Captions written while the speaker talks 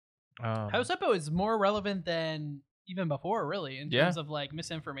House Hippo is more relevant than even before, really, in terms of like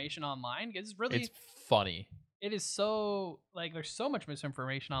misinformation online. It's funny. It is so like there's so much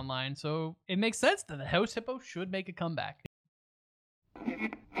misinformation online, so it makes sense that the House Hippo should make a comeback.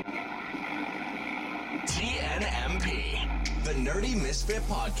 TNMP, the Nerdy Misfit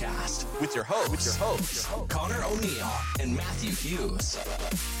Podcast, with your hosts, Connor O'Neill and Matthew Hughes.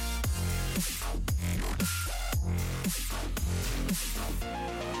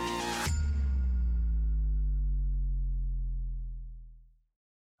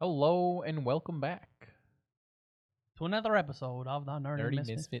 Hello and welcome back to another episode of the Nerdy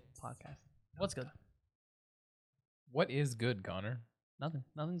Misfit Podcast. What's good? What is good, Connor?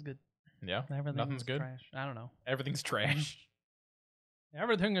 Nothing's good. Yeah, nothing's good. Trash. I don't know. Everything's trash.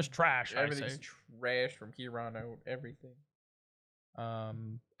 Everything is trash. Everything's trash from here on out. Everything.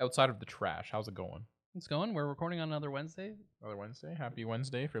 Outside of the trash, how's it going? It's going. We're recording on another Wednesday. Happy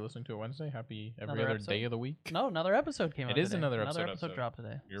Wednesday if you're listening to a Wednesday. Happy every other day of the week. No, another episode came out. It is today. another episode episode dropped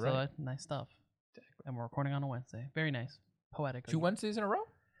today. You're right. Nice stuff. And we're recording on a Wednesday. Very nice. Poetic. 2 Wednesdays in a row?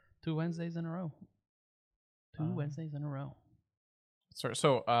 2 Wednesdays in a row. 2 Wednesdays in a row.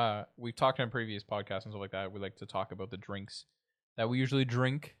 So we've talked on previous podcasts and stuff like that. We like to talk about the drinks that we usually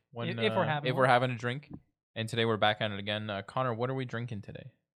drink when if we're having a drink. And today we're back on it again. Connor, what are we drinking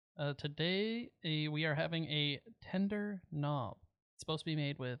today? Today we are having a tender knob. It's supposed to be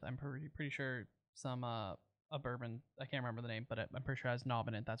made with, I'm pretty sure, some a bourbon. I can't remember the name, but I'm pretty sure it has knob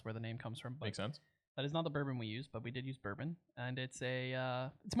in it. That's where the name comes from. But makes sense. That is not the bourbon we use, but we did use bourbon, and it's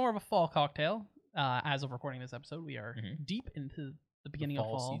it's more of a fall cocktail. As of recording this episode, we are deep into the beginning of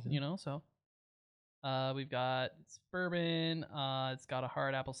fall season. So we've got bourbon. It's got a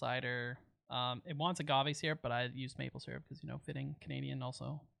hard apple cider. It wants agave syrup, but I used maple syrup because fitting Canadian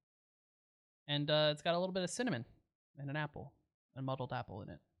also. And it's got a little bit of cinnamon and an apple, a muddled apple in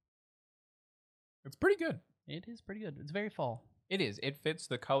it. It's pretty good. It is pretty good. It's very fall. It is. It fits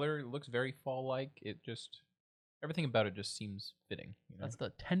the color. It looks very fall-like. Everything about it just seems fitting. That's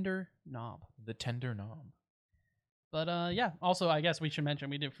the tender knob. The tender knob. But yeah, also I guess we should mention,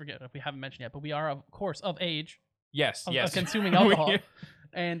 we did forget if we haven't mentioned yet, but we are of course of age. Yes, of consuming alcohol.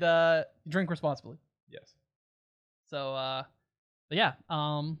 And drink responsibly. Yes. So but yeah,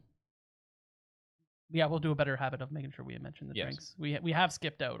 we'll do a better habit of making sure we mention the drinks. We have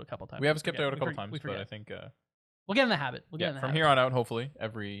skipped out a couple times. But I think we'll get in the habit. From here on out, hopefully,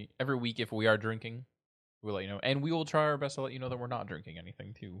 every week if we are drinking, we'll let you know, and we will try our best to let you know that we're not drinking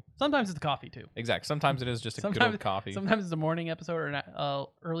anything too. Sometimes it's coffee too. Exactly. Sometimes it is just a good old coffee. Sometimes it's a morning episode or an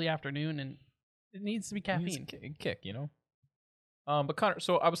early afternoon, and it needs to be caffeine. Kick. But Connor,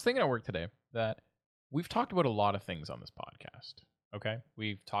 so I was thinking at work today that we've talked about a lot of things on this podcast. Okay,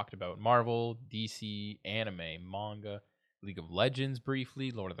 we've talked about Marvel, DC, anime, manga, League of Legends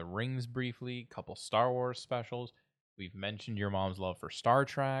briefly, Lord of the Rings briefly, couple Star Wars specials. We've mentioned your mom's love for Star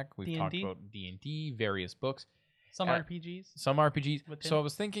Trek. We've D&D. Talked about D&D, various books. Some RPGs. So I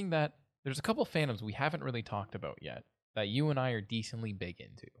was thinking that there's a couple fandoms we haven't really talked about yet that you and I are decently big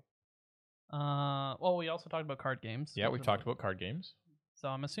into. Well, we also talked about card games. Yeah, we've talked about card games. So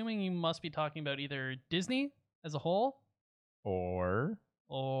I'm assuming you must be talking about either Disney as a whole, or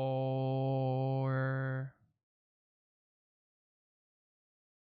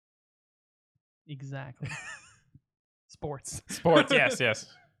exactly. Sports.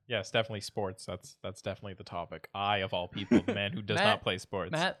 Yes, definitely sports. That's definitely the topic. I, of all people, the man who does not play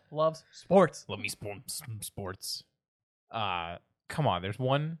sports. Matt loves sports. Love me sports. Come on, there's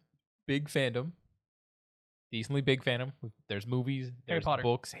one big fandom. Decently big fandom. There's movies, there's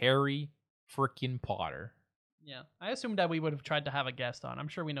books. Harry freaking Potter. Yeah, I assumed that we would have tried to have a guest on. I'm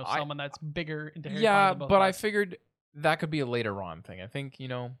sure we know someone that's bigger into Harry Potter. Yeah, than both but of us. I figured that could be a later on thing. I think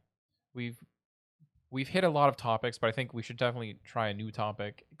we've hit a lot of topics, but I think we should definitely try a new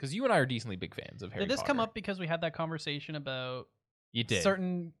topic because you and I are decently big fans of Harry Potter. Did this come up because we had that conversation about you did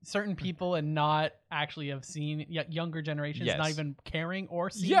certain people and not actually have seen younger generations not even caring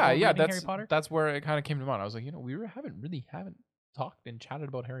or seeing Harry Potter? That's where it kind of came to mind. I was like, we haven't talked and chatted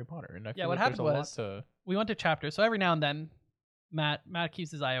about Harry Potter, and I feel what like happened was we went to chapters. So every now and then, Matt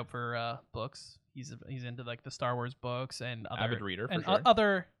keeps his eye out for books. He's into like the Star Wars books and other avid reader for and sure.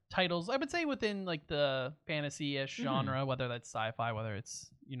 Other titles. I would say within like the fantasy-ish genre, whether that's sci-fi, whether it's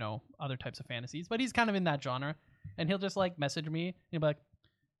other types of fantasies. But he's kind of in that genre, and he'll just like message me and he'll be like,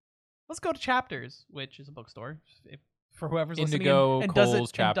 "Let's go to Chapters," which is a bookstore. For whoever's Indigo,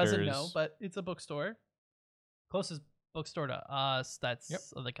 listening and doesn't know, but it's a bookstore. Closest bookstore to us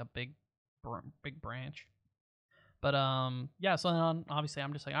that's like a big branch. But yeah, so then obviously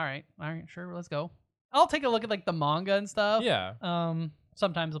I'm just like, all right, sure, let's go. I'll take a look at like the manga and stuff. Yeah.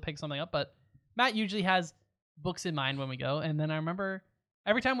 sometimes we'll pick something up, but Matt usually has books in mind when we go. And then I remember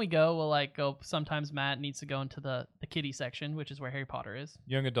every time we go, we'll like go. Sometimes Matt needs to go into the kiddie section, which is where Harry Potter is.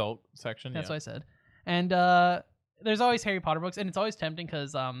 Young adult section. That's what I said. And there's always Harry Potter books, and it's always tempting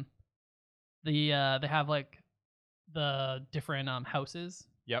because they have like the different houses.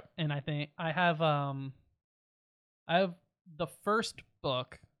 Yep. And I think I have the first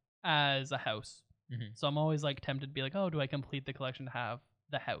book as a house. Mm-hmm. So I'm always like tempted to be like, oh, do I complete the collection to have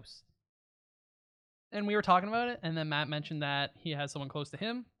the house? And we were talking about it, and then Matt mentioned that he has someone close to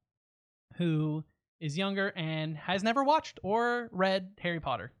him who is younger and has never watched or read Harry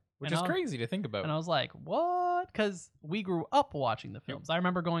Potter. Which is crazy to think about. And I was like, what? Because we grew up watching the films. Yep. I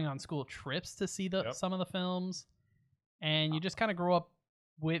remember going on school trips to see some of the films, and you just kind of grew up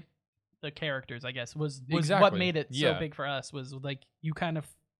with the characters, I guess, was exactly what made it so big for us, was like you kind of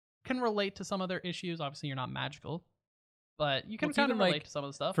can relate to some of their issues. Obviously, you're not magical, but you can kind of relate to some of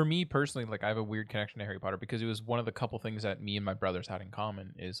the stuff. For me personally, like I have a weird connection to Harry Potter because it was one of the couple things that me and my brothers had in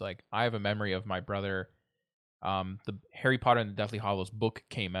common. Is like I have a memory of my brother, the Harry Potter and the Deathly Hallows book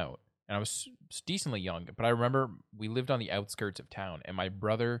came out, and I was decently young, but I remember we lived on the outskirts of town, and my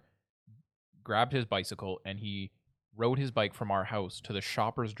brother grabbed his bicycle and he rode his bike from our house to the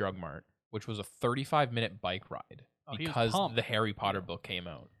Shoppers Drug Mart, which was a 35-minute bike ride because the Harry Potter book came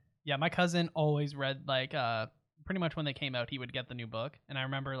out. Yeah, my cousin always read like pretty much when they came out, he would get the new book. And I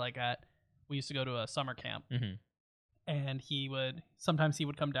remember like we used to go to a summer camp, and sometimes he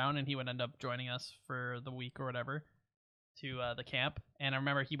would come down and he would end up joining us for the week or whatever to the camp. And I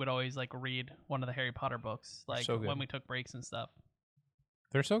remember he would always like read one of the Harry Potter books, like when we took breaks and stuff.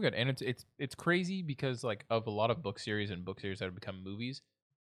 They're so good, and it's crazy because like of a lot of book series that have become movies,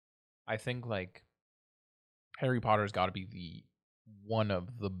 I think like Harry Potter's got to be one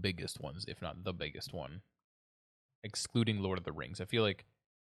of the biggest ones, if not the biggest one, excluding Lord of the Rings. I feel like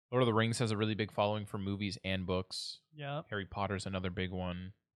Lord of the Rings has a really big following for movies and books. Yeah, Harry Potter's another big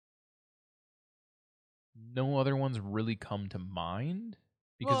one. No other ones really come to mind.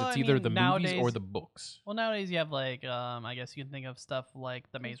 Because it's either the movies or the books. Well, nowadays you have like, I guess you can think of stuff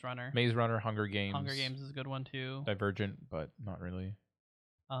like the Maze Runner. Maze Runner, Hunger Games. Hunger Games is a good one too. Divergent, but not really.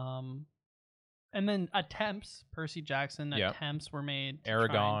 And then attempts, Percy Jackson attempts were made.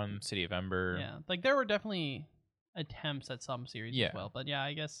 Aragon, City of Ember. Yeah, like there were definitely attempts at some series as well. But yeah,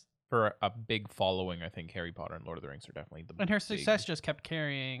 I guess for a big following, I think Harry Potter and Lord of the Rings are definitely the. And her success just kept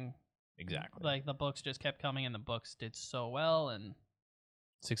carrying. Exactly. Like the books just kept coming, and the books did so well, and.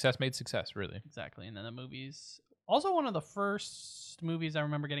 Success made success, really. Exactly. And then the movies. Also, one of the first movies I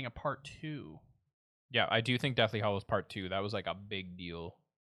remember getting a part 2. Yeah, I do think Deathly Hallows Part 2. That was like a big deal.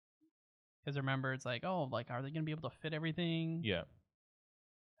 Because I remember it's like, oh, like, are they going to be able to fit everything? Yeah.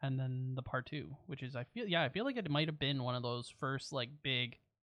 And then the Part 2, which is, I feel like it might have been one of those first, like, big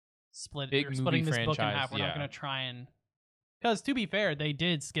splitting this franchise, book in half. We're not going to try and. Because to be fair, they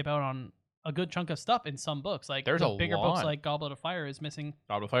did skip out on a good chunk of stuff in some books. Like there's the bigger books like Goblet of Fire is missing.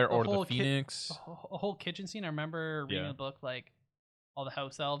 Goblet of Fire, Order of the Phoenix. A whole kitchen scene. I remember reading the book, like all the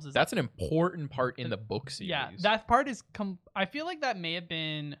house elves. That's an important part in the book series. Yeah, that part is. I feel like that may have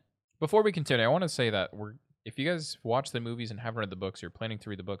been. Before we continue, I want to say that if you guys watch the movies and haven't read the books, you're planning to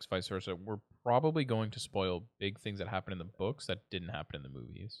read the books, vice versa, we're probably going to spoil big things that happen in the books that didn't happen in the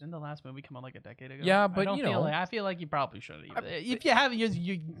movies. Didn't the last movie come out like a decade ago? Yeah, but I feel like you probably should. If you haven't,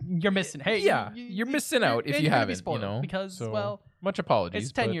 you're missing. Hey, you're missing out if you haven't. Because much apologies.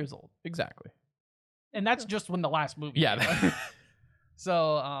 It's 10 years old. Exactly, and that's just when the last movie. Yeah.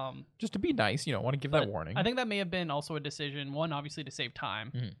 So, just to be nice, want to give that warning. I think that may have been also a decision. One, obviously, to save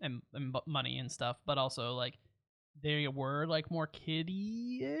time and money and stuff, but also like they were like more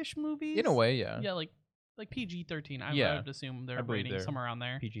kiddie-ish movies in a way. Yeah, like PG-13. I would assume they're rating somewhere around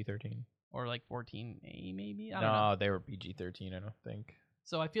there. PG-13 or like 14A maybe. I don't know. No, they were PG-13. I don't think.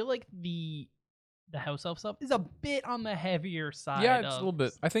 So I feel like the house elf stuff is a bit on the heavier side. Yeah, it's a little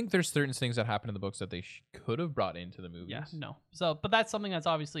bit. I think there's certain things that happen in the books that they could have brought into the movies. Yeah, no. So, but that's something that's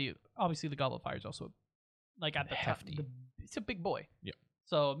obviously the Goblet of Fire is also like at the hefty. It's a big boy. Yeah.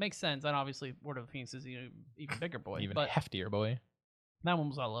 So it makes sense, and obviously Order of the Phoenix is an even bigger boy, even heftier boy. That one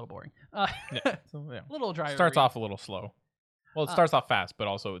was a little boring. A little dry. Starts off a little slow. Well, it starts off fast, but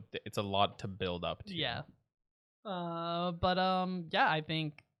also it's a lot to build up to. Yeah. I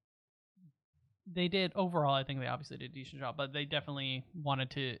think they did overall. I think they obviously did a decent job, but they definitely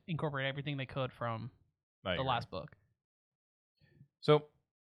wanted to incorporate everything they could from the last book. So,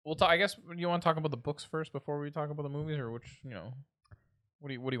 we'll talk. I guess you want to talk about the books first before we talk about the movies, or which what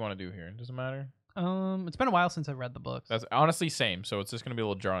do you want to do here? Does it matter? It's been a while since I read the books. That's honestly same, so it's just gonna be a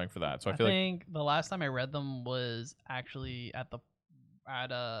little jarring for that. So I think the last time I read them was actually at at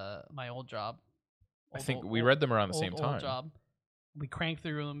my old job. I think we read them around the same time. Old job. We cranked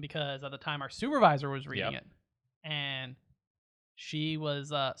through them because at the time our supervisor was reading it, and she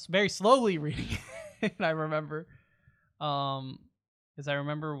was very slowly reading it. And I remember, because I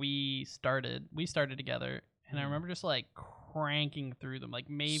remember we started together, and I remember just like cranking through them, like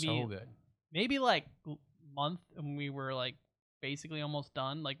maybe like month, and we were like basically almost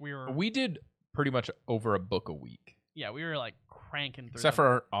done. Like we did pretty much over a book a week. Yeah, we were like cranking through. Except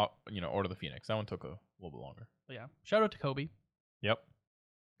for Order of the Phoenix. That one took a little bit longer. But yeah, shout out to Kobe. Yep.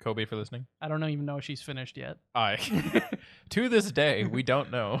 Kobe for listening. I don't even know if she's finished yet. To this day, we don't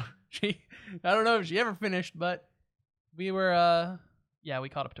know. I don't know if she ever finished, but we were we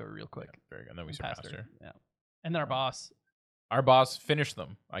caught up to her real quick. Yeah, very good. And then we surpassed her. Yeah. And then our boss finished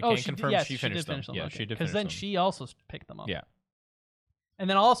them. I can't confirm she finished them. Yeah, she did. Because then she also picked them up. Yeah. And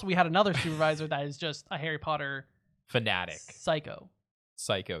then also we had another supervisor that is just a Harry Potter fanatic.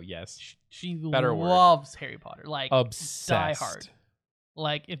 Psycho, yes. She loves Harry Potter. Like obsessed. Die hard.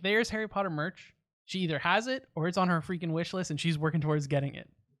 Like if there's Harry Potter merch, she either has it or it's on her freaking wish list and she's working towards getting it.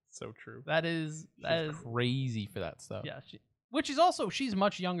 So true. That is crazy for that stuff. Yeah. Which is also, she's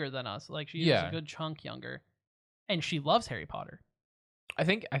much younger than us. Like she's a good chunk younger. And she loves Harry Potter. I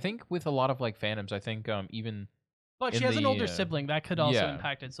think with a lot of like fandoms, I think even. But she has an older sibling that could also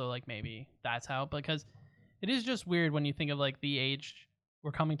impact it. So like maybe that's how, because it is just weird when you think of like the age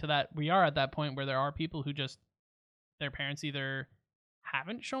we're coming to that. We are at that point where there are people who just, their parents either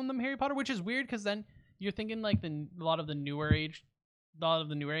haven't shown them Harry Potter, which is weird because then you're thinking like a lot of the newer age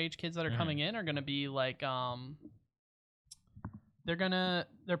kids that are coming in are gonna be like their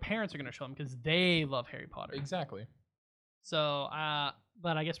parents are gonna show them because they love Harry Potter. Exactly. So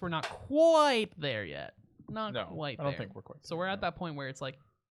but I guess we're not quite there yet. I don't think we're quite. So we're at that point where it's like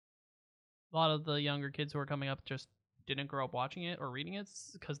a lot of the younger kids who are coming up just didn't grow up watching it or reading it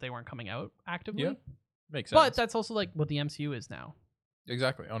because they weren't coming out actively. Yeah, makes sense. But that's also like what the MCU is now.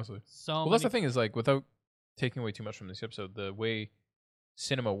 Exactly, honestly. So that's the thing is like without taking away too much from this episode, the way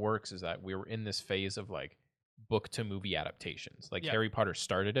cinema works is that we were in this phase of like book to movie adaptations. Like Harry Potter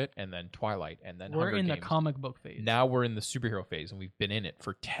started it, and then Twilight, and then we're Hunger in Games. The comic book phase. Now we're in the superhero phase, and we've been in it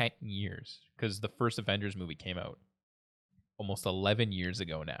for 10 years because the first Avengers movie came out almost 11 years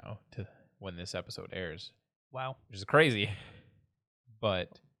ago now to when this episode airs. Wow, which is crazy.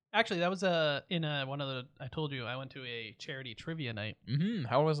 But actually, that was in one of the. I told you I went to a charity trivia night.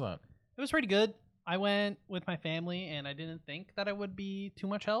 How was that? It was pretty good. I went with my family, and I didn't think that it would be too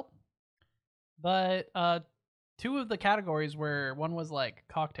much help. But two of the categories were, one was like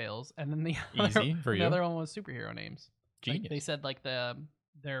cocktails, and then the other one was superhero names. Genius. Like they said like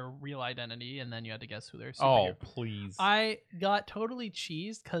their real identity, and then you had to guess who their superhero. Oh, please! I got totally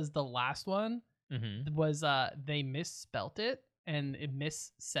cheesed because the last one was they misspelt it, and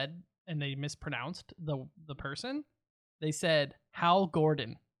they mispronounced the person. They said Hal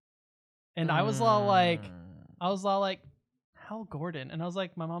Gordon, and I was all like Hal Gordon, and I was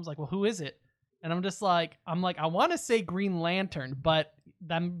like, my mom's like, well, who is it? And I'm like, I want to say Green Lantern, but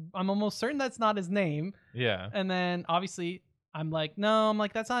I'm almost certain that's not his name. Yeah. And then obviously I'm like,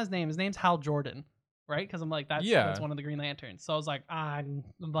 that's not his name. His name's Hal Jordan, right? Because I'm like, that's one of the Green Lanterns. So I was like, I'm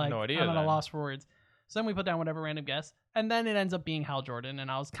like, no idea, I'm at a loss for words. So then we put down whatever random guess, and then it ends up being Hal Jordan, and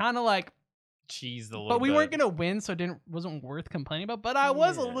I was kind of like, cheese a little. But we weren't gonna win, so it wasn't worth complaining about. But I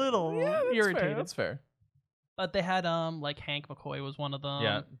was a little irritated. That's fair. But they had like Hank McCoy was one of them.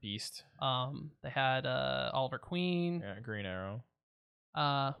 Yeah, Beast. They had Oliver Queen. Yeah, Green Arrow.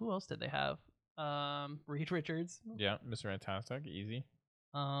 Who else did they have? Reed Richards. Yeah, Mr. Fantastic, easy.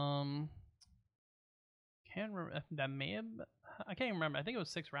 Can't remember. That may have. I can't remember. I think it was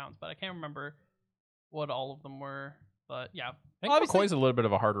 6 rounds, but I can't remember what all of them were. But yeah, Hank McCoy's a little bit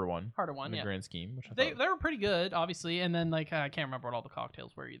of a harder one. In the grand scheme, which they were pretty good, obviously. And then like I can't remember what all the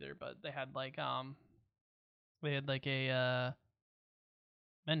cocktails were either, but they had like a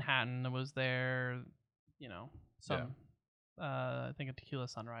Manhattan that was there, some I think a Tequila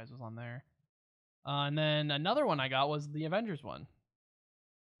Sunrise was on there. And then another one I got was the Avengers one.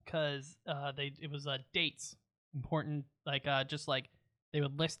 Cuz it was dates important, like just like they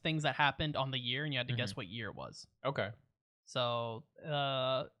would list things that happened on the year and you had to guess what year it was. Okay. So,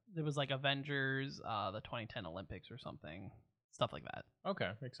 it was like Avengers, the 2010 Olympics or something, stuff like that. Okay,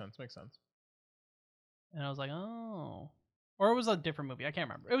 makes sense. And I was like, oh. Or it was a different movie. I can't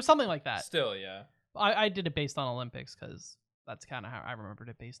remember. It was something like that. Still, yeah. I did it based on Olympics because that's kind of how I remembered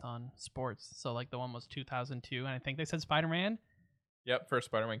it, based on sports. So, like, the one was 2002, and I think they said Spider-Man. Yep, first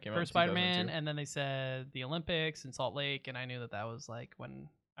Spider-Man came out in 2002. First Spider-Man, and then they said the Olympics in Salt Lake, and I knew that was, like, when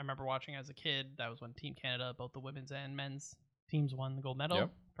I remember watching as a kid. That was when Team Canada, both the women's and men's teams won the gold medal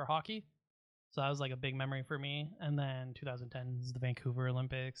for hockey. So that was like a big memory for me. And then 2010 is the Vancouver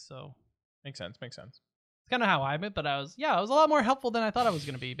Olympics. So Makes sense. it's kind of how I met, but I was a lot more helpful than I thought I was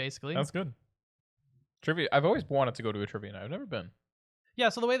going to be, basically. That's good. Trivia. I've always wanted to go to a trivia night. I've never been. Yeah,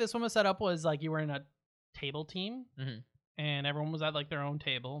 so the way this one was set up was like you were in a table team, and everyone was at like their own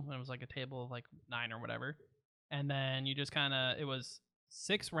table. And it was like a table of like 9 or whatever. And then you just kind of, it was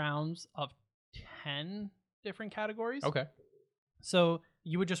 6 rounds of 10 different categories. Okay. So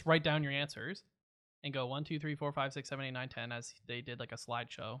you would just write down your answers and go 1, 2, 3, 4, 5, 6, 7, 8, 9, 10 as they did like a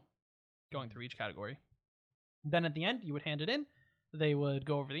slideshow going through each category. Then at the end, you would hand it in. They would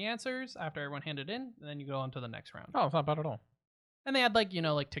go over the answers after everyone handed in, and then you go on to the next round. Oh, it's not bad at all. And they had like,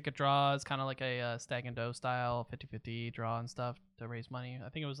 like ticket draws, kind of like a stag and doe style 50-50 draw and stuff to raise money. I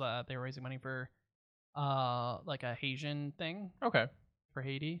think it was they were raising money for like a Haitian thing. Okay. For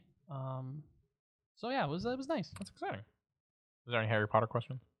Haiti. So yeah, it was nice. That's exciting. Was there any Harry Potter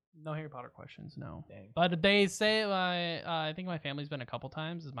questions? No Harry Potter questions, no. Dang. But they say I think my family's been a couple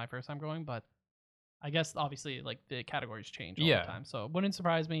times. This is my first time going, but I guess obviously like the categories change all the time. So it wouldn't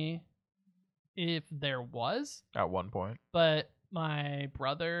surprise me if there was. At one point. But my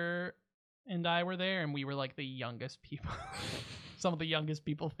brother and I were there, and we were like the youngest people. Some of the youngest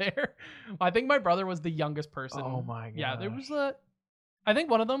people there. I think my brother was the youngest person. Oh my god. Yeah, there was I think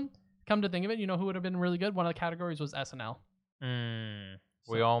one of them, come to think of it, who would have been really good? One of the categories was SNL.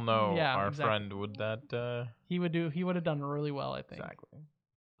 We all know our friend would that he would have done really well, I think. Exactly.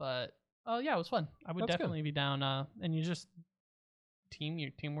 But yeah, it was fun. I would definitely be down and you just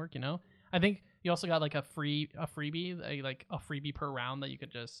teamwork, I think you also got like a freebie, like a freebie per round that you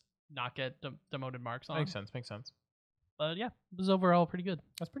could just not get demoted marks on. Makes sense. But yeah, it was overall pretty good.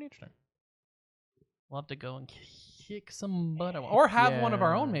 That's pretty interesting. We'll have to go and kick some butt, or have one of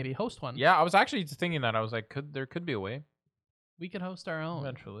our own, maybe host one. Yeah, I was actually thinking that. I was like, there could be a way. We could host our own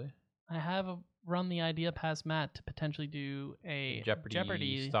eventually. I have run the idea past Matt to potentially do a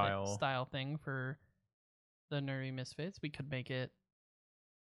Jeopardy style thing for the Nerdy Misfits. We could make it.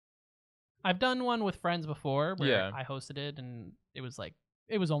 I've done one with friends before where I hosted it, and it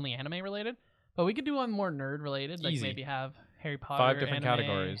was only anime related. But we could do one more nerd related, like maybe have Harry Potter, 5 different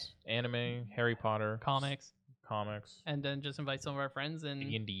categories: anime, Harry Potter, comics, and then just invite some of our friends and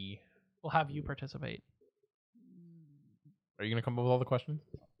D&D. We'll have you participate. Are you gonna come up with all the questions?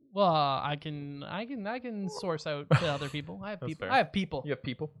 Well, I can source out to other people. I have people. Fair. I have people. You have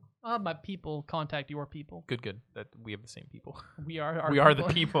people. I'll have my people contact your people. Good. That we have the same people. We are. We are the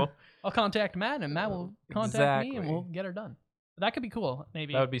people. I'll contact Matt, and Matt will contact me, and we'll get her done. But that could be cool.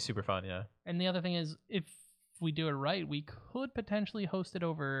 Maybe that would be super fun. Yeah. And the other thing is, if we do it right, we could potentially host it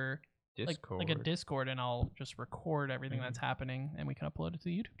over Discord, like a Discord, and I'll just record everything that's happening, and we can upload it to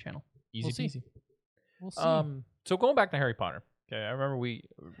the YouTube channel. Easy peasy. We'll see. So going back to Harry Potter. Okay, I remember we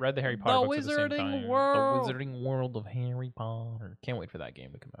read the Harry Potter books at the same time. World. The Wizarding World of Harry Potter. Can't wait for that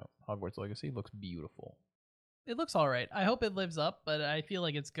game to come out. Hogwarts Legacy looks beautiful. It looks all right. I hope it lives up, but I feel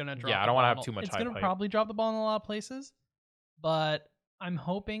like it's gonna drop. Yeah, I don't want to have too much. It's gonna probably drop the ball in a lot of places, but I'm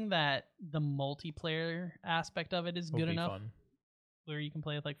hoping that the multiplayer aspect of it is good enough, fun. Where you can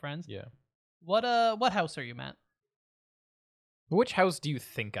play with like friends. Yeah. What house are you, Matt? Which house do you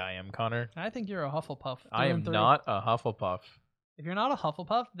think I am, Connor? I think you're a Hufflepuff. I am not a Hufflepuff. If you're not a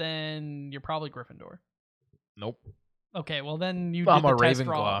Hufflepuff, then you're probably Gryffindor. Nope. Okay, well then you I'm did a the test Ravenclaw.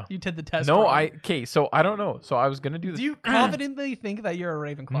 wrong. You did the test No, wrong. so I don't know. So I was going to do this. Do you confidently think that you're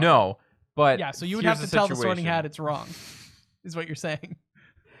a Ravenclaw? No, but yeah, so you would have to tell the Sorting Hat it's wrong, is what you're saying.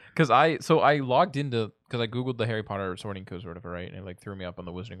 Because I logged into, because I Googled the Harry Potter sorting codes or whatever, right? And it like threw me up on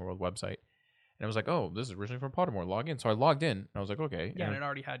the Wizarding World website. And I was like, oh, this is originally from Pottermore. Log in. So I logged in, and I was like, okay. Yeah, and it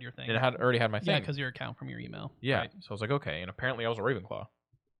already had your thing. And it already had my thing. Yeah, because your account from your email. Yeah. Right. So I was like, okay. And apparently I was a Ravenclaw.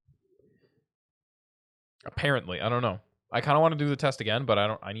 Apparently. I don't know. I kind of want to do the test again, but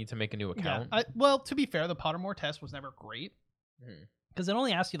I need to make a new account. Yeah. Well, to be fair, the Pottermore test was never great. Because it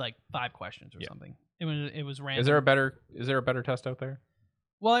only asked you like 5 questions or something. It was random. Is there a better test out there?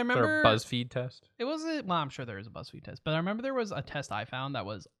 Well, I remember Is there a BuzzFeed test. Well, I'm sure there is a BuzzFeed test, but I remember there was a test I found that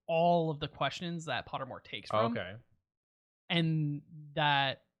was all of the questions that Pottermore takes from. Okay. And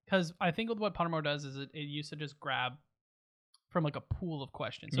that, because I think what Pottermore does is it used to just grab from like a pool of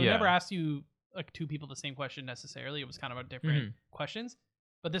questions. So it never asked you like 2 people the same question necessarily. It was kind of a different questions,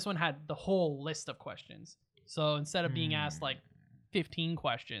 but this one had the whole list of questions. So instead of being asked like 15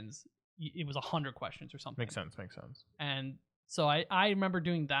 questions, it was 100 questions or something. Makes sense. And so I remember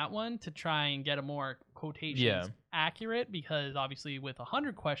doing that one to try and get a more quotations accurate, because obviously with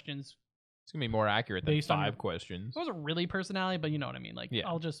 100 questions, It's gonna be more accurate than Based on 5 questions. It wasn't really personality, but you know what I mean. Like, Yeah.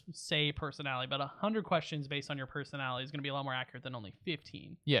 I'll just say personality, but 100 questions based on your personality is going to be a lot more accurate than only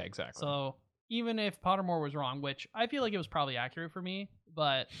 15. Yeah, exactly. So even if Pottermore was wrong, which I feel like it was probably accurate for me,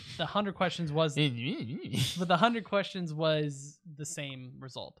 but the 100 questions was, but the 100 questions was the same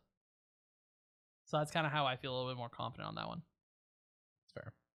result. So that's kind of how I feel a little bit more confident on that one. That's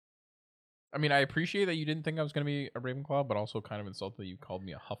fair. I mean, I appreciate that you didn't think I was going to be a Ravenclaw, but also kind of insulted that you called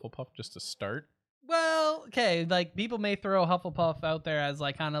me a Hufflepuff just to start. Well, okay, like people may throw Hufflepuff out there as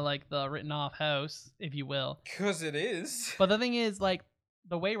like kind of like the written off house, if you will. Because it is. But the thing is, like,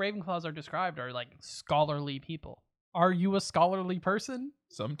 the way Ravenclaws are described are like scholarly people. Are you a scholarly person?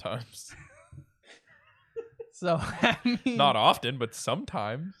 Sometimes. So, I mean, Not often, but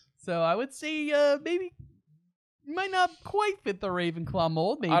sometimes. So I would say maybe you might not quite fit the Ravenclaw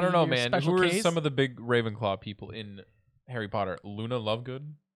mold. Maybe I don't know, your man. special Who are case. some of the big Ravenclaw people in Harry Potter? Luna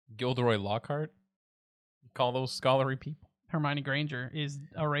Lovegood? Gilderoy Lockhart? You call those scholarly people? Hermione Granger is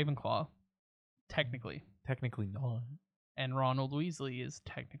a Ravenclaw, technically. Technically not. And Ronald Weasley is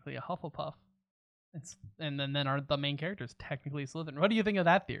technically a Hufflepuff. And then the main character is technically Slytherin. What do you think of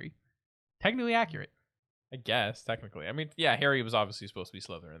that theory? Technically accurate. I guess, technically. I mean, yeah, Harry was obviously supposed to be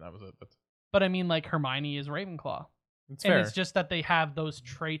Slytherin. That was it. But I mean, like, Hermione is Ravenclaw. It's and fair. it's just that they have those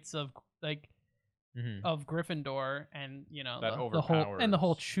traits of, like, of Gryffindor and, you know, That the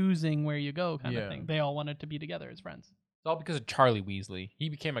whole choosing where you go kind of Yeah. thing. They all wanted to be together as friends. It's all because of Charlie Weasley. He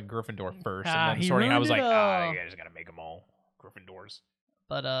became a Gryffindor first, and then he sorting, I was like, ruined it all. you guys gotta make them all Gryffindors.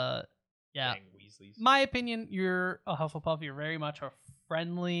 But, yeah. Dang Weasleys. My opinion, you're a Hufflepuff. You're very much a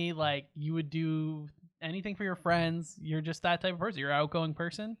friendly, like, you would do anything for your friends. You're just that type of person. You're an outgoing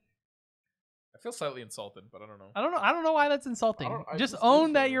person. I feel slightly insulted, but I don't know. I don't know why that's insulting. I Just just own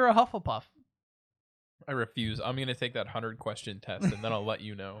feel that so. you're a Hufflepuff. I refuse. I'm gonna take that 100-question test, and then I'll let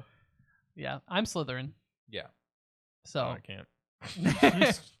you know. Yeah, I'm Slytherin. Yeah. So No, I can't.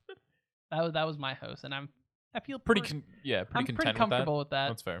 that was my host, and I feel pretty I'm content pretty comfortable with that.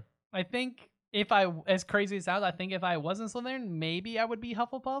 That's fair. I think if I, as crazy as it sounds, I think if I wasn't Slytherin, maybe I would be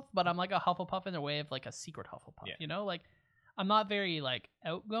Hufflepuff. But I'm like a Hufflepuff in a way of like a secret Hufflepuff. Yeah. You know, like I'm not very like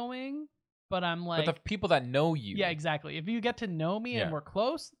outgoing, but I'm like. But the people that know you, Yeah, exactly. If you get to know me and Yeah. we're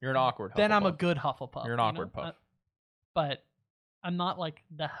close, you're an awkward Hufflepuff. then I'm a good Hufflepuff. You're an awkward puff. But I'm not like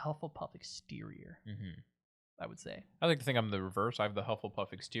the Hufflepuff exterior, Mm-hmm. I would say. I like to think I'm the reverse. I have the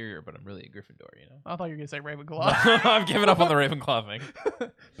Hufflepuff exterior, but I'm really a Gryffindor, you know? I thought you were going to say Ravenclaw. I've given up on the Ravenclaw thing.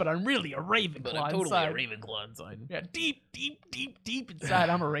 But I'm really a Ravenclaw inside. Ravenclaw inside. Yeah, deep inside,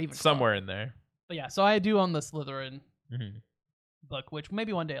 I'm a Ravenclaw. Somewhere in there. But yeah, so I do own the Slytherin Mm-hmm. book, which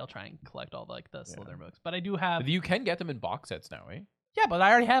maybe one day I'll try and collect all like the Slytherin books. But I do have. You can get them in box sets now, eh? Yeah, but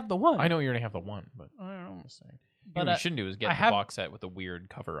I already have the one. I know you already have the one, but I don't know. I'm just saying. But What you shouldn't do is get I the have- box set with the weird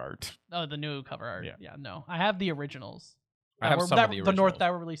cover art. Oh, the new cover art. Yeah. Yeah, no, I have the originals. I have some of the originals.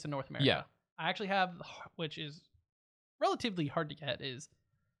 That were released in North America. Yeah. I actually have, which is relatively hard to get. Is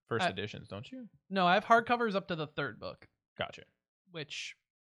First editions, don't you? no, I have hardcovers up to the third book, Gotcha. which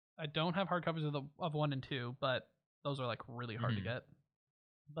I don't have hardcovers of 1 and 2, but those are like really hard to Mhm. get.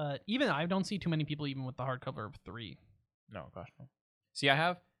 But even I don't see too many people even with the hardcover of 3. No, gosh, no. See, I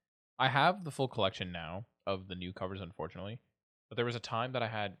have the full collection now of the new covers, unfortunately. But there was a time that I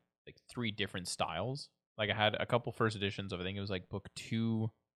had like 3 different styles. Like I had a couple first editions of, I think it was like book 2,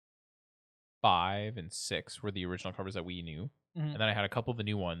 5, and 6 were the original covers that we knew. Mhm. And then I had a couple of the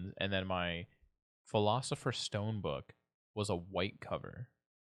new ones. And then my Philosopher's Stone book was a white cover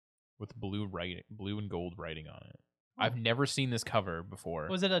with blue and gold writing on it. I've never seen this cover before.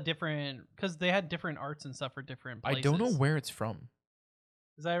 Was it a different? Because they had different arts and stuff for different places. I don't know where it's from.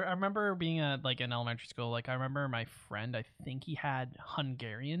 Because I remember being in elementary school. Like I remember my friend. I think he had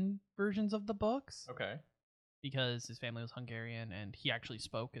Hungarian versions of the books Okay. because his family was Hungarian and he actually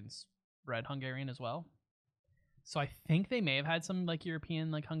spoke and read Hungarian as well. So I think they may have had some like European,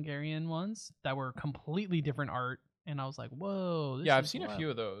 like Hungarian ones that were completely different art. And I was like, whoa. This Yeah, I've is seen a wild. few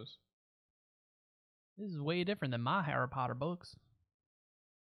of those. This is way different than my Harry Potter books.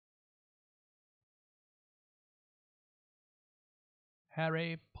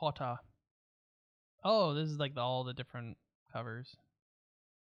 Harry Potter. Oh, this is like all the different covers.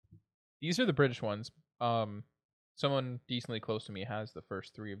 These are the British ones. Someone decently close to me has the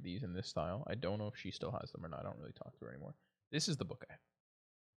first 3 of these in this style. I don't know if she still has them or not. I don't really talk to her anymore. This is the book I have.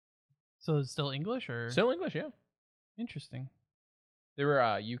 So it's still English or Still English, yeah. interesting? They were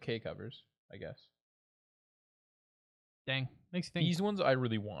UK covers, I guess. Dang, makes you think. These ones I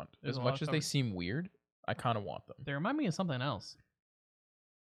really want. There's As a lot much of as they covers. seem weird, I kind of want them. They remind me of something else.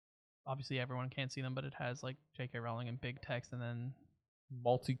 Obviously, everyone can't see them, but it has like J.K. Rowling in big text, and then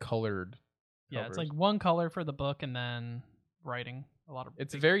Multicolored Yeah, it's like one color for the book and then writing. A lot of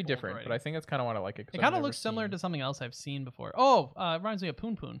it's very different, writing. but I think that's kind of why I like it. It kind of looks similar to something else I've seen before. Oh, it reminds me of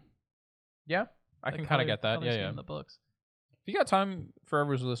Poon Poon. Yeah, I can kind of get that. Yeah. In the books. If you got time, for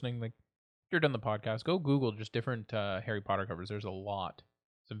whoever's listening, like if you're done the podcast, go Google just different Harry Potter covers. There's a lot,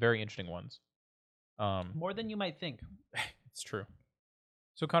 some very interesting ones. More than you might think. It's true.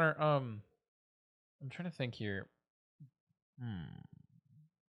 So Connor, I'm trying to think here.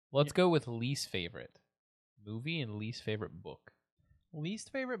 Let's go with least favorite movie and least favorite book.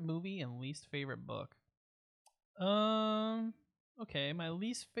 Least favorite movie and least favorite book. Okay, my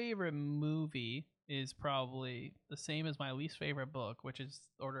least favorite movie is probably the same as my least favorite book, which is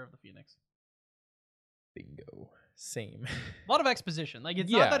Order of the Phoenix. Bingo. Same. A lot of exposition. Like,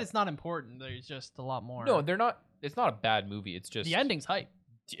 it's not that it's not important. There's just a lot more. No, they're not. It's not a bad movie. It's just the ending's hype.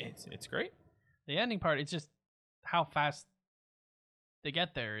 It's great. The ending part, it's just how fast they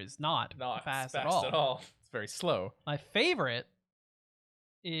get there is not fast at all. It's very slow. My favorite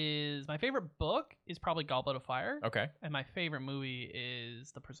book is probably Goblet of Fire. Okay. And my favorite movie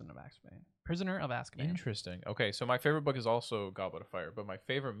is The Prisoner of Azkaban. Prisoner of Azkaban. Interesting. Okay, so my favorite book is also Goblet of Fire, but my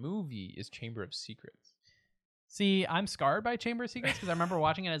favorite movie is Chamber of Secrets. See, I'm scarred by Chamber of Secrets because I remember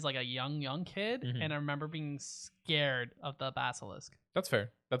watching it as like a young kid, and I remember being scared of the basilisk. That's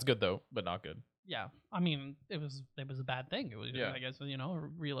fair. That's good though, but not good. Yeah, I mean, it was a bad thing. It was, I guess,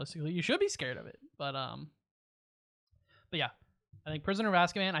 realistically, you should be scared of it. But yeah, I think Prisoner of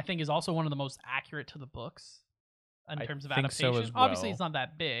Azkaban, I think, is also one of the most accurate to the books in terms of adaptation. So as well. Obviously, it's not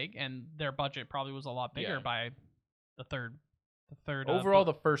that big, and their budget probably was a lot bigger by the third. Overall,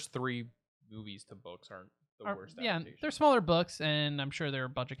 the first 3 movies to books aren't the worst. Yeah, they're smaller books, and I'm sure their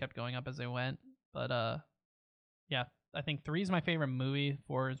budget kept going up as they went. But yeah, I think 3 is my favorite movie.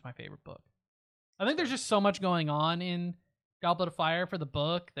 4 is my favorite book. I think there's just so much going on in Goblet of Fire for the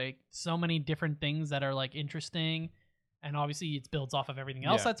book. Like so many different things that are like interesting, and obviously it builds off of everything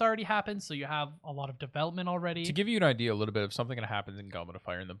else that's already happened. So you have a lot of development already. To give you an idea, a little bit of something that happens in Goblet of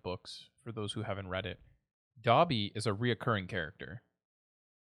Fire in the books, for those who haven't read it, Dobby is a reoccurring character,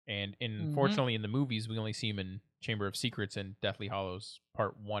 and unfortunately in the movies we only see him in Chamber of Secrets and Deathly Hallows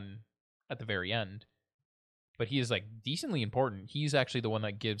Part 1 at the very end. But he is like decently important. He's actually the one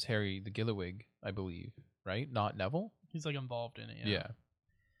that gives Harry the Gilliwig, I believe, right? Not Neville. He's like involved in it. Yeah.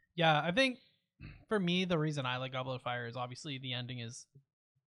 Yeah, I think for me the reason I like Goblet of Fire is obviously the ending is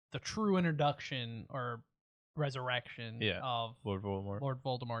the true introduction or resurrection of Lord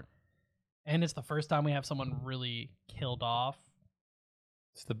Voldemort. And it's the first time we have someone really killed off.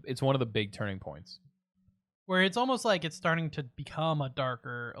 It's one of the big turning points. Where it's almost like it's starting to become a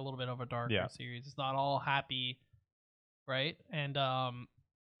little bit of a darker series. It's not all happy, right? And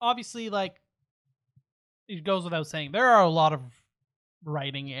obviously, like, it goes without saying, there are a lot of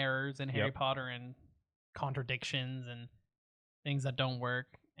writing errors in Harry Potter and contradictions and things that don't work.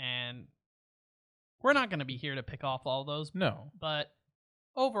 And we're not going to be here to pick off all those. No. But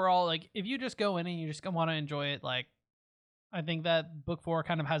overall, like, if you just go in and you just want to enjoy it, like, I think that book 4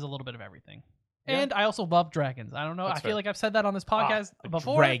 kind of has a little bit of everything. Yeah. And I also love dragons. I don't know. I feel like I've said that on this podcast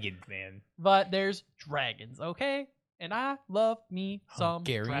before. Dragons, man. But there's dragons, okay? And I love me some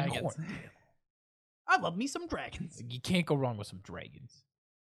dragons. I love me some dragons. You can't go wrong with some dragons.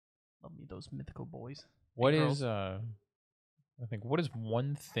 Love me those mythical boys. What is what is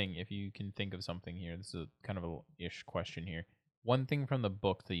one thing, if you can think of something here, this is a kind of a ish question here. One thing from the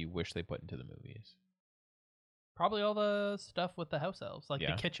book that you wish they put into the movies? Probably all the stuff with the house elves, like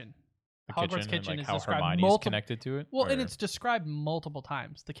the kitchen. The Hogwarts kitchen like is how described Hermione's connected to it. Well, and it's described multiple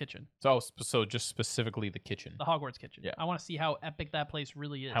times. The kitchen. So just specifically the kitchen. The Hogwarts kitchen. Yeah. I want to see how epic that place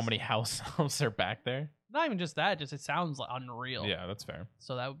really is. How many house elves are back there? Not even just that. Just it sounds like unreal. Yeah, that's fair.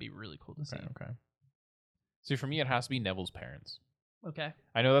 So that would be really cool to see. Okay. See, for me, it has to be Neville's parents. Okay.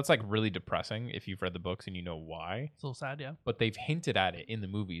 I know that's like really depressing if you've read the books and you know why. It's a little sad, yeah. But they've hinted at it in the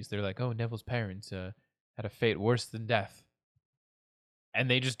movies. They're like, "Oh, Neville's parents had a fate worse than death." And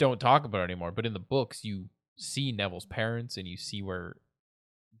they just don't talk about it anymore. But in the books, you see Neville's parents and you see where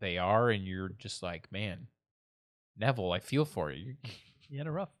they are, and you're just like, man, Neville, I feel for you. He had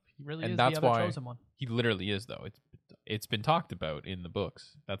it rough. He really and is that's the other why chosen one. He literally is, though. It's been talked about in the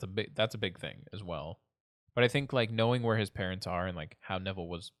books. That's a big thing as well. But I think like knowing where his parents are and like how Neville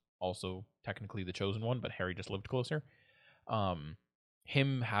was also technically the chosen one, but Harry just lived closer.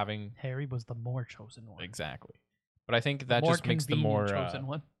 Him having Harry was the more chosen one. Exactly. But I think that just makes the more chosen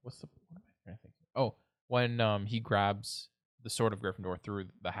one. What am I trying to think? Oh, when he grabs the sword of Gryffindor through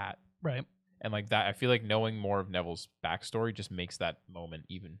the hat, right? And like that, I feel like knowing more of Neville's backstory just makes that moment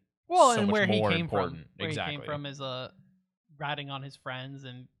even and where he came important. from. Where he came from is ratting on his friends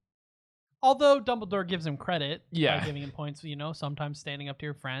and Although Dumbledore gives him credit Yeah. by giving him points, sometimes standing up to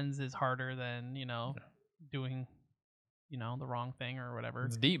your friends is harder than, doing, the wrong thing or whatever.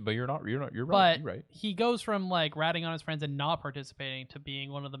 It's deep, but you're right. But You're right. he goes from like ratting on his friends and not participating to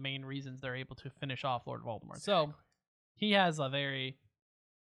being one of the main reasons they're able to finish off Lord Voldemort. So he has a very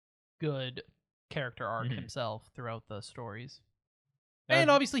good character arc himself throughout the stories.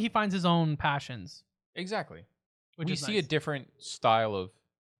 And obviously he finds his own passions. Exactly. Which we is see nice. a different style of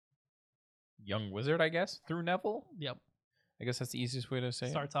young wizard, I guess, through Neville. Yep. I guess that's the easiest way to say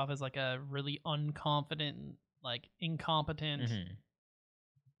Starts off as like a really unconfident, like incompetent.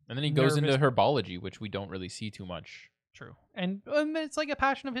 And then he goes into herbology, which we don't really see too much. True. And it's like a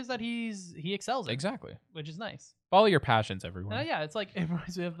passion of his that he excels in. Exactly. Which is nice. Follow your passions, everyone. Yeah, it's like it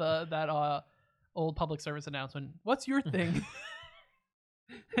reminds me of that old public service announcement. What's your thing?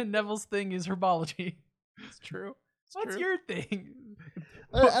 And Neville's thing is herbology. It's true. What's your thing?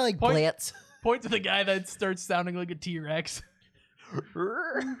 I like plants. Point to the guy that starts sounding like a T-Rex. He's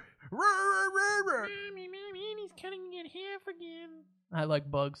cutting in half again. I like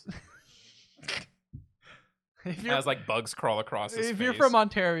bugs. As like bugs crawl across his face. If you're from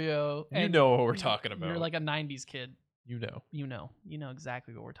Ontario, you know what we're talking about. You're like a 90s kid. You know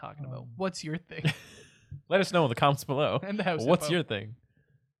exactly what we're talking about. What's your thing? Let us know in the comments below. And the House What's Hippo. your thing?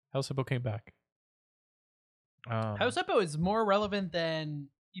 House Hippo came back. House Hippo is more relevant than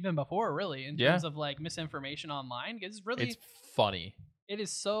even before, really, in terms of like misinformation online. It's funny. It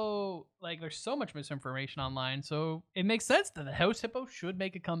is so like there's so much misinformation online, so it makes sense that the House Hippo should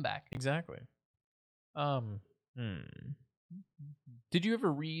make a comeback. Exactly. Did you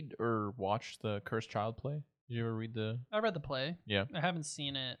ever read or watch the Cursed Child play? Did you ever read the? I read the play. Yeah. I haven't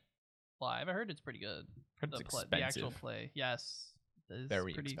seen it live. I heard it's pretty good. It's expensive. The actual play, yes, it's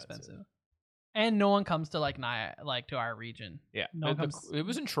very pretty expensive. And no one comes to to our region. Yeah, it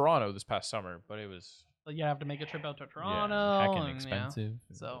was in Toronto this past summer, but it was. But you have to make a trip out to Toronto. Heckin' expensive.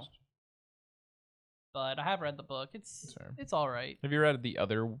 Yeah. So. But I have read the book. It's all right. Have you read the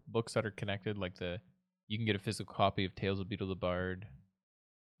other books that are connected? Like you can get a physical copy of Tales of Beetle the Bard.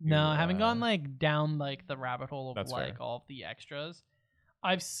 No, I haven't gone down the rabbit hole of fair. all of the extras.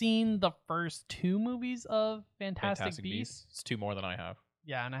 I've seen the first 2 movies of Fantastic Beasts. It's 2 more than I have.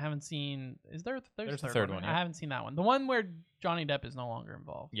 Yeah, and I haven't seen. Is there? There's a third one. I haven't seen that one. The one where Johnny Depp is no longer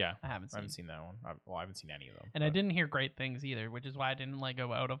involved. Yeah, I haven't seen that one. I haven't seen any of them. And I didn't hear great things either, which is why I didn't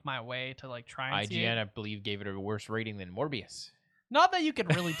go out of my way to try and see it. IGN, I believe, gave it a worse rating than Morbius. Not that you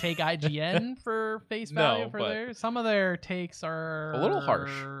could really take IGN for face value some of their takes are a little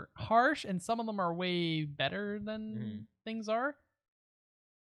harsh, and some of them are way better than things are.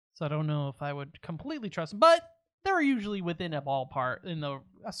 So I don't know if I would completely trust them, but they're usually within a ballpark in a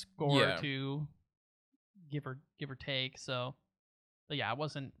score or 2, give or take. So, but yeah, I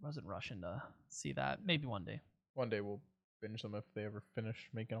wasn't rushing to see that. Maybe one day. One day we'll binge them if they ever finish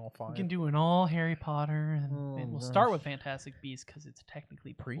making all 5. We can do an all Harry Potter, and we'll start with Fantastic Beasts because it's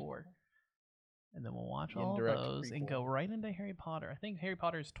technically before, and then we'll watch all those and go right into Harry Potter. I think Harry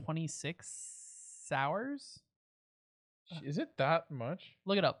Potter is 26 hours. Is it that much?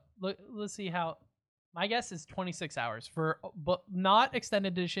 Look it up. Let's see how. My guess is 26 hours but not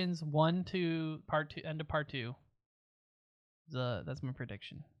extended editions 1 to part 2, end of part 2. That's my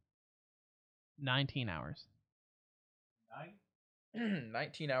prediction. 19 hours.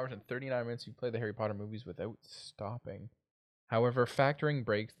 19 hours and 39 minutes you play the Harry Potter movies without stopping. However, factoring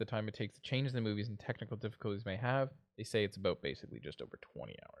breaks, the time it takes to change the movies, and technical difficulties may have, they say it's about basically just over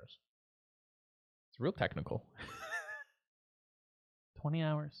 20 hours. It's real technical. 20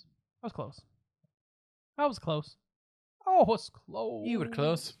 hours. I was close. I was close. Oh, was close. You were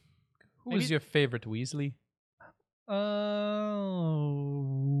close. Who was your favorite Weasley? Oh,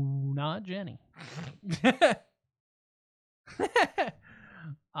 not Jenny. Gotta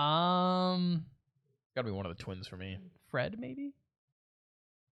be one of the twins for me. Fred, maybe?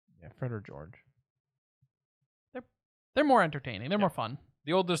 Yeah, Fred or George. They're more entertaining. They're more fun.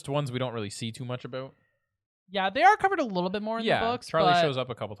 The oldest ones we don't really see too much about. Yeah, they are covered a little bit more in the books. Charlie shows up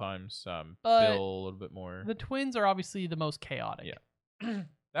a couple times. Bill a little bit more. The twins are obviously the most chaotic. Yeah.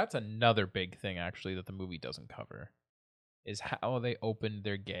 That's another big thing, actually, that the movie doesn't cover, is how they opened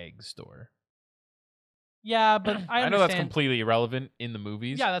their gag store. Yeah, but I know that's completely irrelevant in the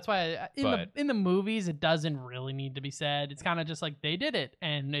movies. Yeah, that's why in the movies it doesn't really need to be said. It's kind of just like they did it,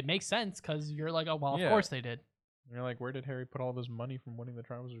 and it makes sense because you're like, oh well, of course they did. And you're like, where did Harry put all this money from winning the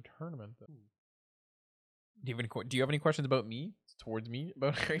Triwizard Tournament? Do you have any questions about me? Towards me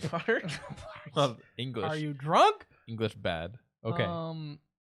about Harry Potter? Well, English. Are you drunk? English bad. Okay.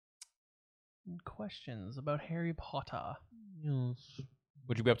 Questions about Harry Potter. Yes.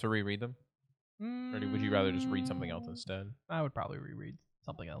 Would you be able to reread them? Or would you rather just read something else instead? I would probably reread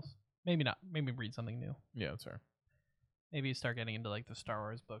something else. Maybe not. Maybe read something new. Yeah, that's fair. Maybe start getting into like the Star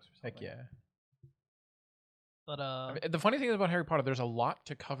Wars books or something. Heck yeah. But I mean, the funny thing is about Harry Potter, there's a lot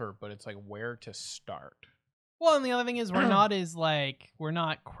to cover, but it's like where to start. Well, and the other thing is we're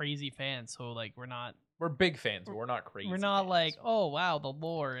not crazy fans, so like we're big fans, but we're not crazy. We're not fans. like, oh wow, the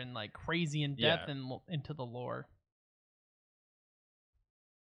lore and like crazy in depth and into the lore.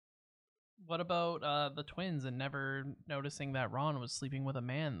 What about the twins and never noticing that Ron was sleeping with a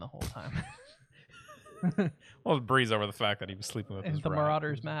man the whole time? Well, breeze over the fact that he was sleeping with his the rat.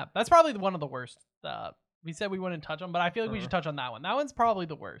 Marauders map. That's probably one of the worst. We said we wouldn't touch on, but I feel like we should touch on that one. That one's probably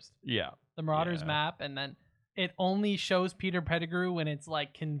the worst. Yeah. The Marauders map, and then it only shows Peter Pettigrew when it's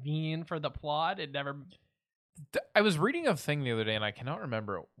like convenient for the plot. It never. I was reading a thing the other day, and I cannot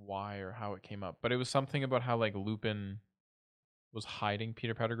remember why or how it came up, but it was something about how like Lupin was hiding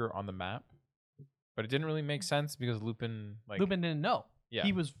Peter Pettigrew on the map, but it didn't really make sense because Lupin didn't know. Yeah.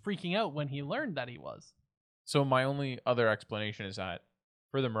 He was freaking out when he learned that he was. So my only other explanation is that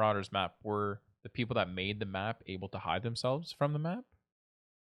for the Marauders map, were the people that made the map able to hide themselves from the map?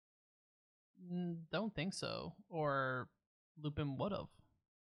 Don't think so. Or Lupin would have.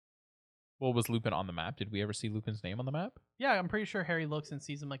 Well, was Lupin on the map? Did we ever see Lupin's name on the map? Yeah, I'm pretty sure Harry looks and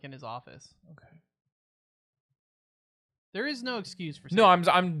sees him like in his office. Okay. There is no excuse for. No,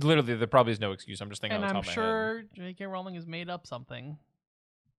 I'm literally there probably is no excuse. I'm just thinking. And on the I'm top of my sure J.K. Rowling has made up something,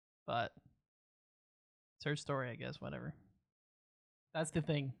 but it's her story, I guess. Whatever. That's the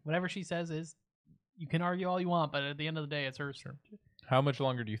thing. Whatever she says is, you can argue all you want, but at the end of the day, it's her. Sure. How much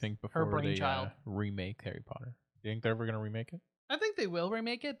longer do you think before they brainchild. Remake Harry Potter? Do you think they're ever going to remake it? I think they will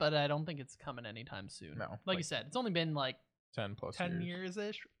remake it, but I don't think it's coming anytime soon. No, like you said, it's only been like 10 plus 10 years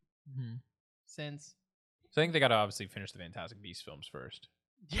ish since. So I think they got to obviously finish the Fantastic Beasts films first.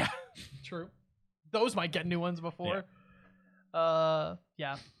 Yeah, true. Those might get new ones before.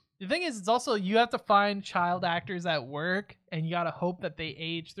 Yeah. The thing is, it's also you have to find child actors at work, and you got to hope that they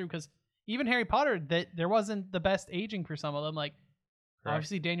age through. Because even Harry Potter, there wasn't the best aging for some of them. Like,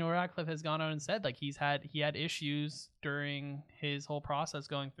 obviously, Daniel Radcliffe has gone out and said like he had issues during his whole process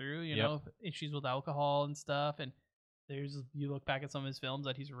going through. You know, issues with alcohol and stuff. And you look back at some of his films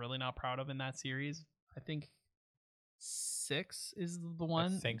that he's really not proud of in that series. I think 6 is the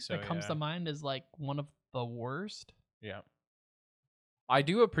one that comes to mind as like one of the worst. Yeah. I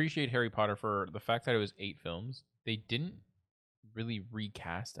do appreciate Harry Potter for the fact that it was 8 films. They didn't really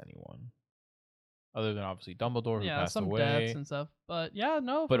recast anyone. Other than obviously Dumbledore, who passed some away. deaths and stuff. But yeah,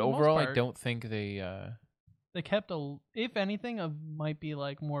 no. But overall, I don't think they kept if anything, might be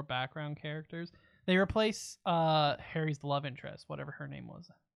like more background characters. They replace Harry's love interest, whatever her name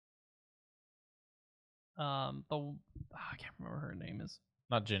was. I can't remember her name is.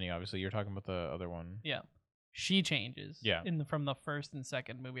 Not Ginny, obviously. You're talking about the other one. Yeah, she changes. Yeah, from the first and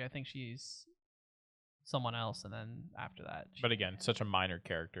second movie, I think she's someone else, and then after that. But again, such a minor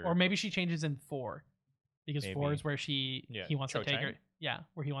character. Or maybe she changes in 4, because 4 is where he wants to take her. Yeah,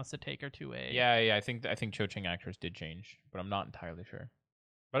 where he wants to take her to a. Yeah. I think Cho Chang actress did change, but I'm not entirely sure.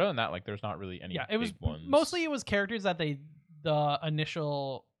 But other than that, like, there's not really any. Yeah, it was ones. Mostly it was characters that the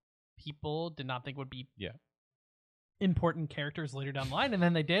initial people did not think would be important characters later down the line, and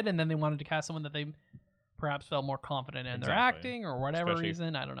then they did, and then they wanted to cast someone that they perhaps felt more confident in their acting or whatever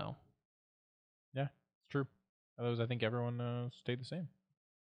reason. I don't know. Yeah, it's true. Otherwise, I think everyone stayed the same.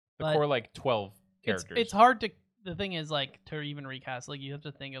 The core, like, 12 characters. It's hard to. The thing is, like, to even recast, like, you have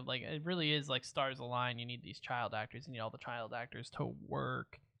to think of, like, it really is like stars align. You need these child actors, and you need all the child actors to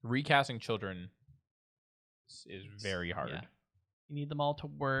work. Recasting children is very hard. Yeah. You need them all to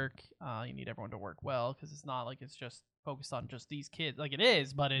work. You need everyone to work well, because it's not like it's just focused on just these kids. Like, it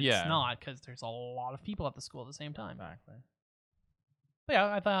is, but it's not, because there's a lot of people at the school at the same time. Exactly. But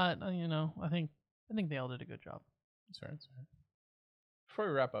yeah, I thought, I think they all did a good job. That's fair. Before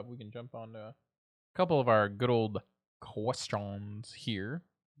we wrap up, we can jump on a couple of our good old questions here.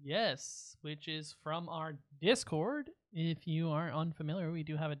 Yes, which is from our Discord. If you are unfamiliar, we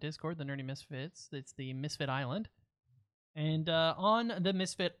do have a Discord, the Nerdy Misfits. It's the Misfit Island. And on the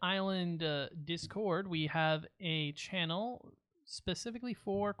Misfit Island Discord, we have a channel specifically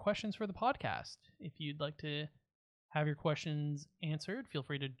for questions for the podcast. If you'd like to have your questions answered, feel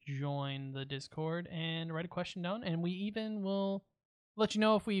free to join the Discord and write a question down. And we even will let you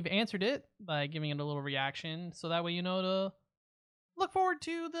know if we've answered it by giving it a little reaction. So that way you know to look forward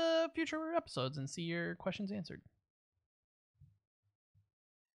to the future episodes and see your questions answered.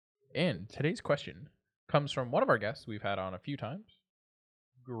 And today's question comes from one of our guests we've had on a few times,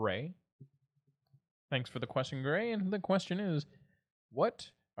 Gray. Thanks for the question, Gray. And the question is, what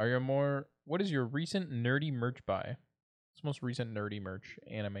are your more what is your recent nerdy merch buy? What's the most recent nerdy merch,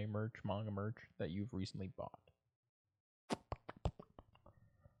 anime merch, manga merch that you've recently bought?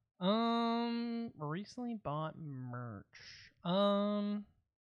 Recently bought merch.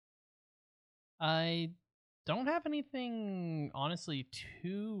 I don't have anything honestly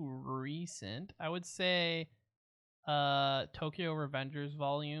too recent. I would say Tokyo Revengers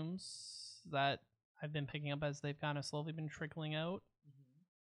volumes that I've been picking up as they've kind of slowly been trickling out.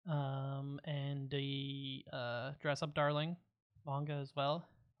 And the Dress Up Darling manga as well.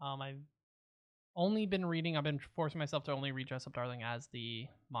 I've only been reading. I've been forcing myself to only read Dress Up Darling as the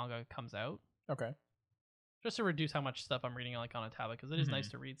manga comes out. Okay. Just to reduce how much stuff I'm reading like on a tablet, because it is nice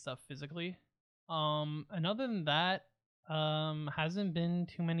to read stuff physically. And other than that, hasn't been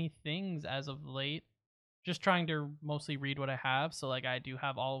too many things as of late. Just trying to mostly read what I have. So like I do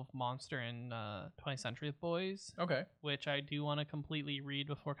have all of Monster and 20th Century Boys. Okay. Which I do want to completely read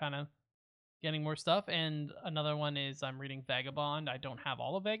before kind of getting more stuff. And another one is I'm reading Vagabond. I don't have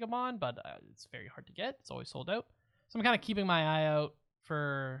all of Vagabond, but it's very hard to get. It's always sold out. So I'm kind of keeping my eye out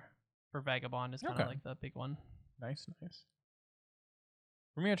for Vagabond is kind of like the big one. Nice.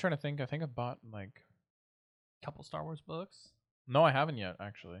 For me, I'm trying to think. I think I bought like a couple Star Wars books. No, I haven't yet,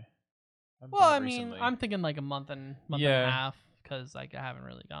 actually. Well, I mean, recently. I'm thinking like a month and a half because like I haven't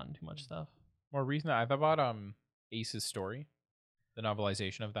really gotten too much stuff. More recently, I bought Ace's Story, the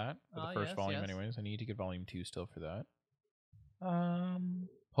novelization of that, for the first volume. Anyways, I need to get volume 2 still for that.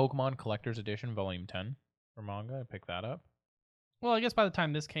 Pokemon Collector's Edition, volume 10 for manga. I picked that up. Well, I guess by the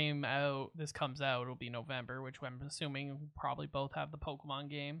time this comes out, it'll be November, which I'm assuming we'll probably both have the Pokemon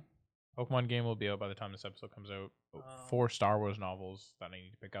game. Pokemon game will be out by the time this episode comes out. 4 Star Wars novels that I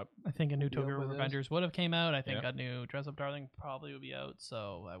need to pick up. I think a new Tokyo Revengers would have came out. I think a new Dress Up Darling probably would be out.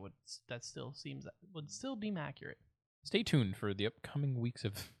 So that still would still be accurate. Stay tuned for the upcoming weeks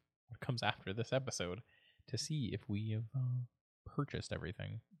of what comes after this episode to see if we have purchased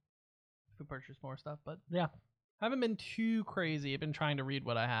everything. If we purchase more stuff, but yeah. I haven't been too crazy. I've been trying to read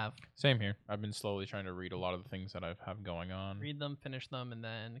what I have. Same here. I've been slowly trying to read a lot of the things that I have going on. Read them, finish them, and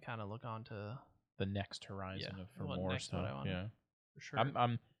then kind of look on to the next horizon for more stuff. Yeah, for sure.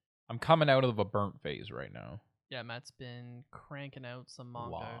 I'm coming out of a burnt phase right now. Yeah, Matt's been cranking out some manga.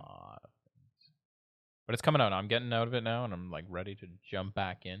 A lot of things. But it's coming out. I'm getting out of it now, and I'm like ready to jump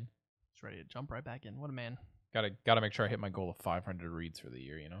back in. Just ready to jump right back in. What a man. Gotta make sure I hit my goal of 500 reads for the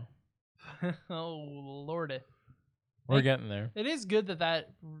year. You know. Oh Lord. We're getting there. It is good that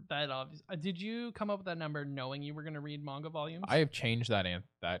obvious. Did you come up with that number knowing you were going to read manga volumes? I have changed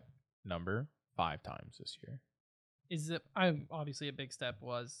that number 5 times this year. Is it? Obviously a big step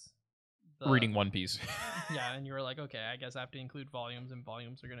was reading One Piece. Yeah, and you were like, okay, I guess I have to include volumes, and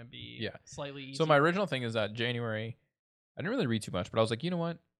volumes are going to be slightly easier. So my original thing is that January, I didn't really read too much, but I was like, you know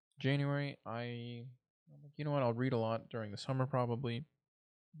what, January, I'll read a lot during the summer probably.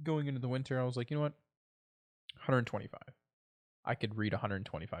 Going into the winter, I was like, you know what, 125. I could read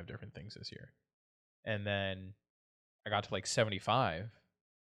 125 different things this year. And then I got to like 75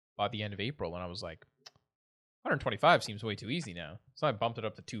 by the end of April, and I was like, 125 seems way too easy now. So I bumped it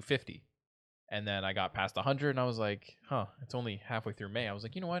up to 250. And then I got past 100, and I was like, it's only halfway through May. I was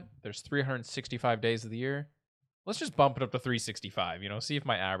like, you know what? There's 365 days of the year. Let's just bump it up to 365, see if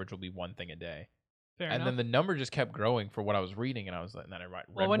my average will be one thing a day. Fair enough. Then the number just kept growing for what I was reading, and I was like, and then I read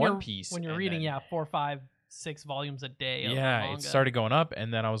One Piece. When you're reading, 4, 5, 6 volumes a day. Yeah, it started going up,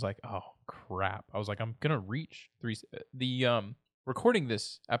 and then I was like, oh crap! I was like, I'm gonna reach 3. Recording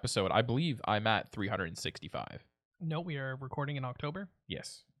this episode, I believe I'm at 365. No, we are recording in October.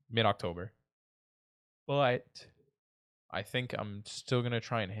 Yes, mid-October. But I think I'm still gonna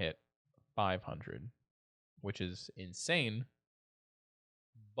try and hit 500, which is insane.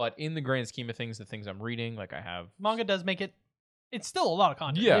 But in the grand scheme of things, the things I'm reading, like I have manga does make it. It's still a lot of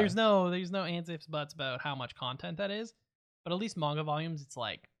content. Yeah. There's no ands, ifs, buts about how much content that is. But at least manga volumes, it's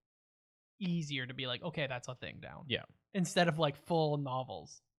like easier to be like, okay, that's a thing down. Yeah. Instead of like full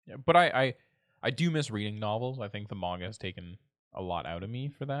novels. Yeah, but I do miss reading novels. I think the manga has taken a lot out of me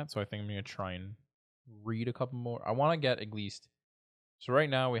for that. So I think I'm gonna try and read a couple more. I want to get at least. So right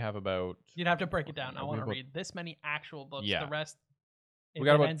now we have about. You'd have to break it down. I want to read this many actual books. Yeah. The rest. We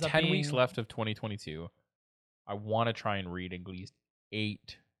got about 10 weeks left of 2022. I want to try and read at least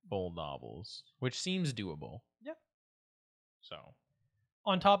 8 full novels, which seems doable. Yeah. So.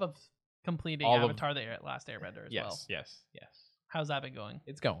 On top of completing Avatar: The Last Airbender as well. Yes. How's that been going?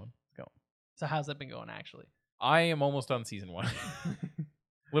 It's going. So how's that been going, actually? I am almost done season 1.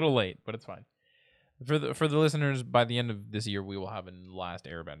 Little late, but it's fine. For the listeners, by the end of this year, we will have a Last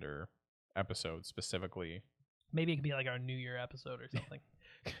Airbender episode specifically. Maybe it could be like our New Year episode or something.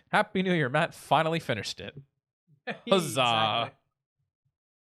 Happy New Year, Matt. Finally finished it. Huzzah.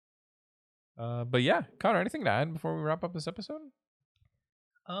 Exactly. But yeah, Connor, anything to add before we wrap up this episode?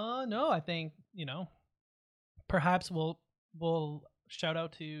 No, I think, perhaps we'll shout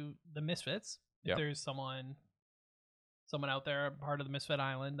out to the Misfits. If there's someone out there, part of the Misfit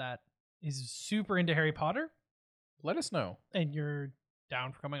Island, that is super into Harry Potter, let us know. And you're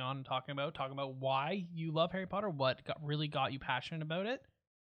down for coming on and talking about why you love Harry Potter, what really got you passionate about it.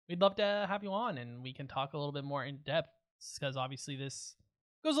 We'd love to have you on, and we can talk a little bit more in depth, because obviously this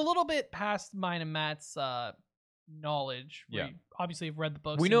goes a little bit past mine and Matt's knowledge. Yeah. We obviously have read the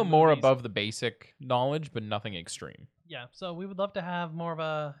books. We know more above the basic knowledge, but nothing extreme. Yeah, so we would love to have more of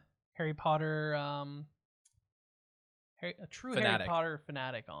a Harry Potter, a true fanatic. Harry Potter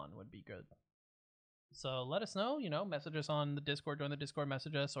fanatic on would be good. So let us know, message us on the Discord, join the Discord,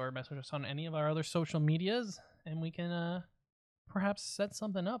 message us, or message us on any of our other social medias, and we can perhaps set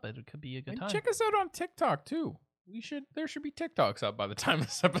something up. It could be a good time. Check us out on TikTok too. There should be TikToks up by the time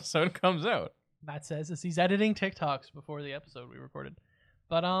this episode comes out. Matt says as he's editing TikToks before the episode we recorded.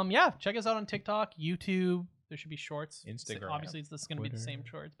 But yeah, check us out on TikTok, YouTube. There should be shorts. Instagram. Obviously, it's going to be the same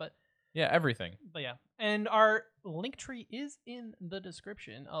shorts, but yeah, everything. But yeah, and our link tree is in the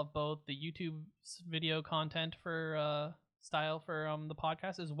description of both the YouTube video content for style for the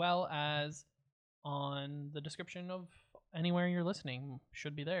podcast, as well as on the description of anywhere you're listening.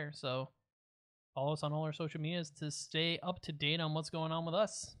 Should be there. So follow us on all our social medias to stay up to date on what's going on with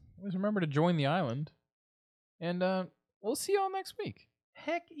us. Always remember to join the island, and we'll see y'all next week.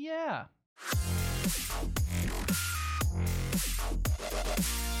 Heck yeah.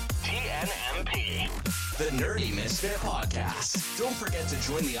 TNMP, the Nerdy Misfit Podcast. Don't forget to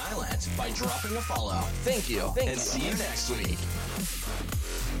join the island by dropping a follow. Thank you, and see you next week.